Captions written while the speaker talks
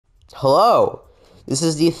Hello! This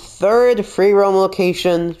is the third free roam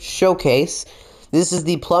location showcase. This is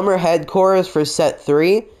the Plumber headquarters for set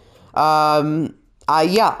 3. Yeah,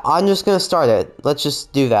 I'm just gonna start it. Let's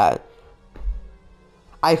just do that.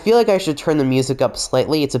 I feel like I should turn the music up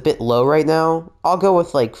slightly. It's a bit low right now. I'll go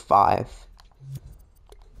with like 5.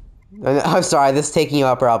 I'm sorry, this is taking you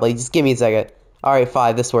up probably. Just give me a second. Alright,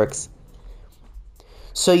 5, this works.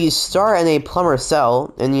 So you start in a plumber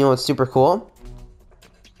cell, and you know what's super cool?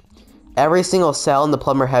 Every single cell in the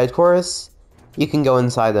plumber headquarters, you can go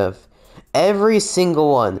inside of. Every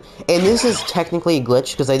single one. And this is technically a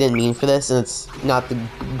glitch, because I didn't mean for this, and it's not the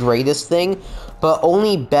greatest thing, but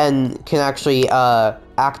only Ben can actually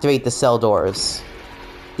activate the cell doors.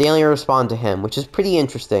 They only respond to him, which is pretty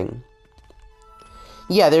interesting.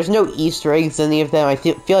 Yeah, there's no Easter eggs in any of them. I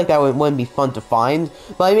feel like that wouldn't be fun to find,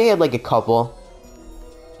 but I made like a couple.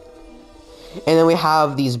 And then we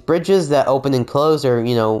have these bridges that open and close, or,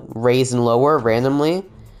 you know, raise and lower randomly.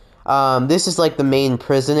 This is like the main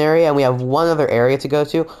prison area, and we have one other area to go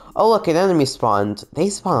to. Oh, look, an enemy spawned. They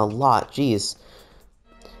spawn a lot, jeez.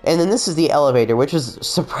 And then this is the elevator, which is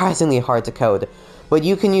surprisingly hard to code. But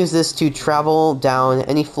you can use this to travel down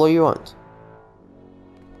any floor you want.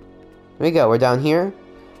 Here we go, we're down here.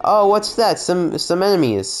 Oh, what's that? Some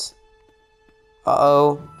enemies.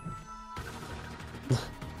 Uh-oh.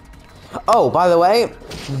 Oh, by the way,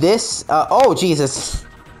 this, oh, Jesus.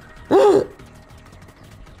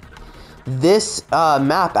 This,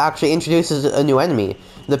 map actually introduces a new enemy.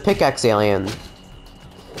 The pickaxe alien.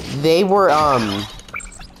 They were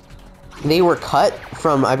cut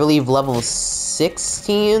from, I believe, level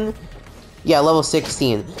 16? Yeah, level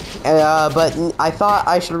 16. But I thought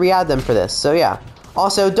I should re-add them for this, so yeah.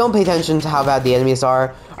 Also, don't pay attention to how bad the enemies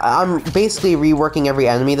are. I'm basically reworking every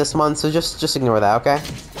enemy this month, so just ignore that, okay?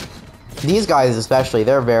 These guys especially,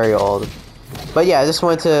 they're very old. But yeah, I just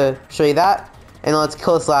wanted to show you that. And let's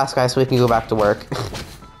kill this last guy so we can go back to work.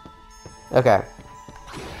 Okay.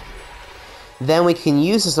 Then we can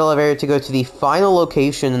use this elevator to go to the final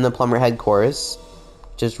location in the plumber headquarters,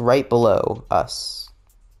 which is right below us.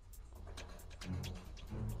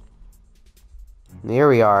 Here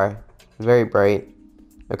we are. Very bright.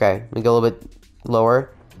 Okay, we go a little bit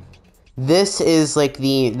lower. This is like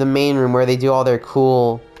the main room where they do all their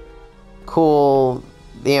cool,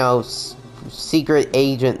 you know, secret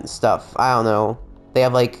agent stuff. I don't know. They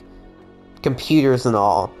have like computers and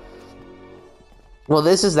all. Well,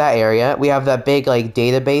 this is that area. We have that big like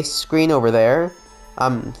database screen over there.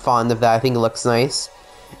 I'm fond of that. I think it looks nice.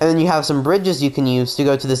 And then you have some bridges you can use to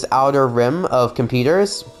go to this outer rim of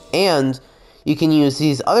computers, and you can use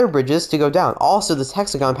these other bridges to go down. Also, this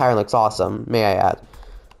hexagon pattern looks awesome, may I add.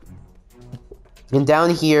 And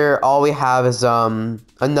down here, all we have is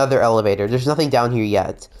another elevator. There's nothing down here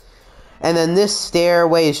yet. And then this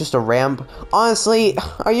stairway is just a ramp. Honestly,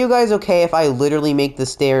 are you guys okay if I literally make the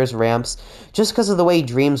stairs ramps just because of the way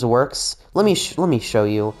Dreams works? Let me show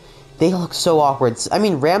you. They look so awkward. I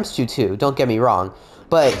mean, ramps do too, don't get me wrong.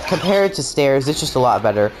 But compared to stairs, it's just a lot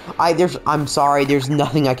better. I'm sorry, there's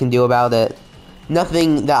nothing I can do about it.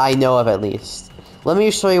 Nothing that I know of, at least. Let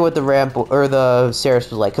me show you what the ramp or the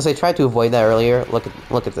stairs was like, because I tried to avoid that earlier. Look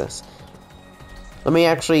at this. Let me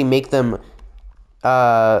actually make them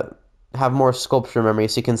have more sculpture memory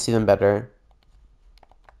so you can see them better.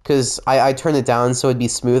 Because I turned it down so it'd be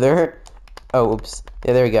smoother. Oh, oops.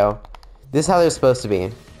 Yeah, there we go. This is how they're supposed to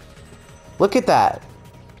be. Look at that.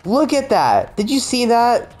 Look at that. Did you see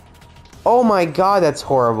that? Oh my god, that's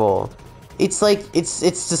horrible. It's like, it's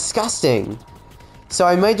disgusting. So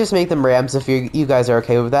I might just make them ramps if you guys are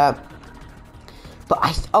okay with that.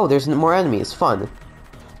 But oh, there's more enemies. Fun.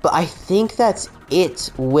 But I think that's it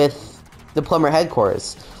with the plumber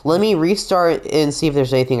headquarters. Let me restart and see if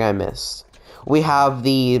there's anything I missed. We have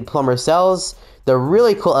the plumber cells, the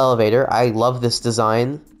really cool elevator. I love this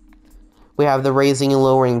design. We have the raising and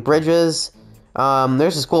lowering bridges.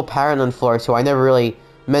 There's this cool pattern on the floor too. I never really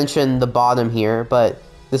mentioned the bottom here, but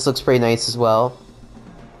this looks pretty nice as well.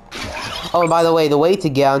 Oh, and by the way to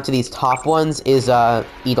get onto these top ones is,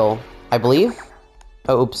 Edel, I believe?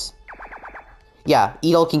 Oh, oops. Yeah,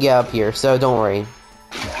 Edel can get up here, so don't worry.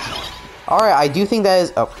 Alright, I do think that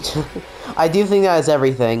is, I do think that is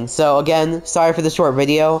everything. So, again, sorry for the short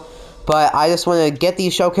video, but I just want to get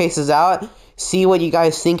these showcases out, see what you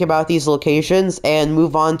guys think about these locations, and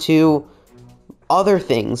move on to other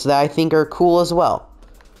things that I think are cool as well.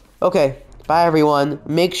 Okay. Bye, everyone.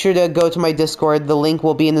 Make sure to go to my Discord. The link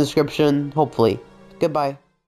will be in the description, hopefully. Goodbye.